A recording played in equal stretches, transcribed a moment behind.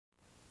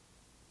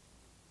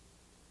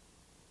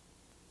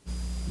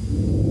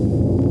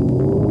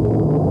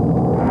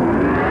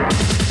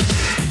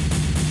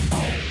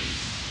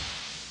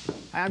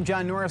I'm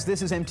John Norris.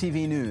 This is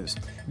MTV News.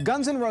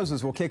 Guns N'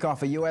 Roses will kick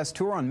off a U.S.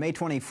 tour on May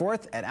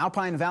 24th at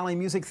Alpine Valley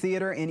Music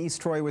Theater in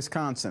East Troy,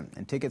 Wisconsin.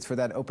 And tickets for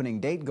that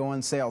opening date go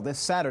on sale this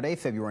Saturday,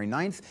 February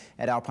 9th,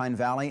 at Alpine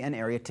Valley and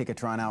area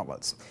Ticketron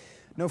outlets.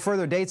 No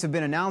further dates have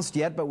been announced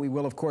yet, but we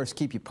will, of course,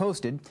 keep you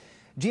posted.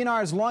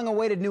 GNR's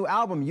long-awaited new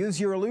album, Use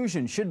Your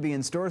Illusion, should be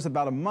in stores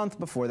about a month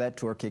before that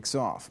tour kicks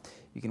off.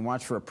 You can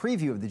watch for a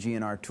preview of the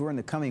GNR tour in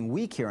the coming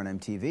week here on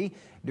MTV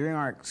during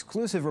our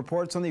exclusive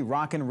reports on the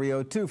Rock in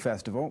Rio 2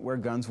 festival, where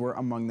Guns were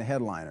among the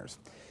headliners.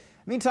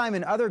 Meantime,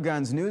 in other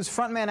Guns news,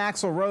 frontman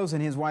Axl Rose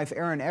and his wife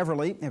Erin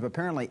Everly have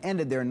apparently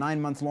ended their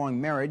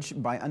 9-month-long marriage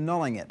by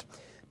annulling it.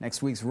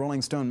 Next week's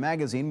Rolling Stone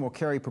magazine will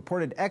carry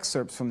purported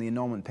excerpts from the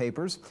annulment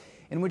papers,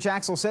 in which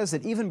Axl says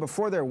that even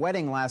before their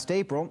wedding last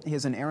April,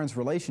 his and Erin's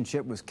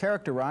relationship was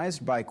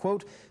characterized by,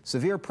 quote,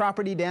 severe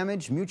property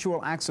damage,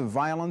 mutual acts of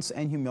violence,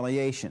 and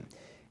humiliation.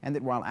 And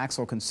that while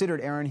Axl considered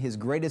Erin his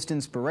greatest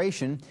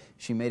inspiration,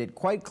 she made it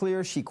quite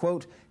clear she,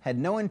 quote, had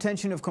no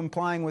intention of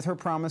complying with her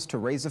promise to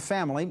raise a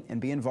family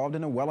and be involved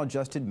in a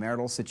well-adjusted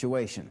marital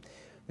situation.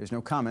 There's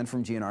no comment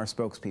from GNR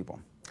spokespeople.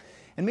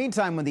 And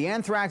meantime, when the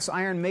Anthrax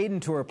Iron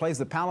Maiden Tour plays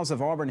the Palace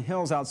of Auburn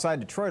Hills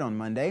outside Detroit on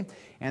Monday,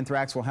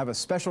 Anthrax will have a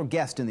special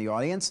guest in the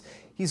audience.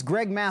 He's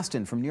Greg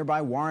Maston from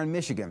nearby Warren,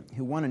 Michigan,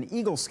 who won an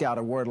Eagle Scout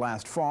Award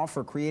last fall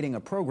for creating a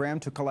program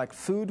to collect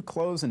food,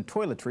 clothes, and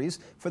toiletries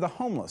for the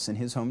homeless in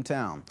his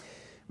hometown.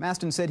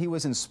 Maston said he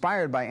was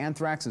inspired by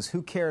Anthrax's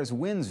Who Cares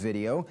Wins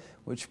video,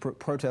 which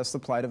protests the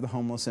plight of the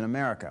homeless in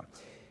America.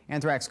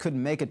 Anthrax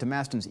couldn't make it to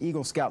Maston's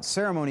Eagle Scout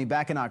ceremony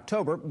back in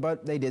October,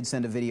 but they did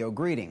send a video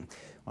greeting.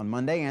 On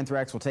Monday,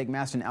 Anthrax will take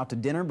Maston out to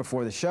dinner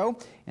before the show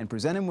and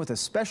present him with a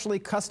specially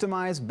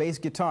customized bass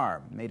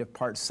guitar made of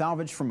parts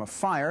salvaged from a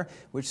fire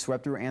which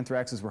swept through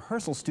Anthrax's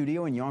rehearsal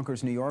studio in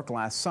Yonkers, New York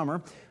last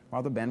summer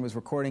while the band was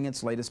recording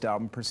its latest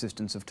album,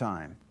 Persistence of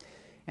Time.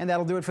 And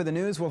that'll do it for the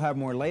news. We'll have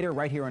more later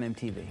right here on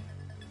MTV.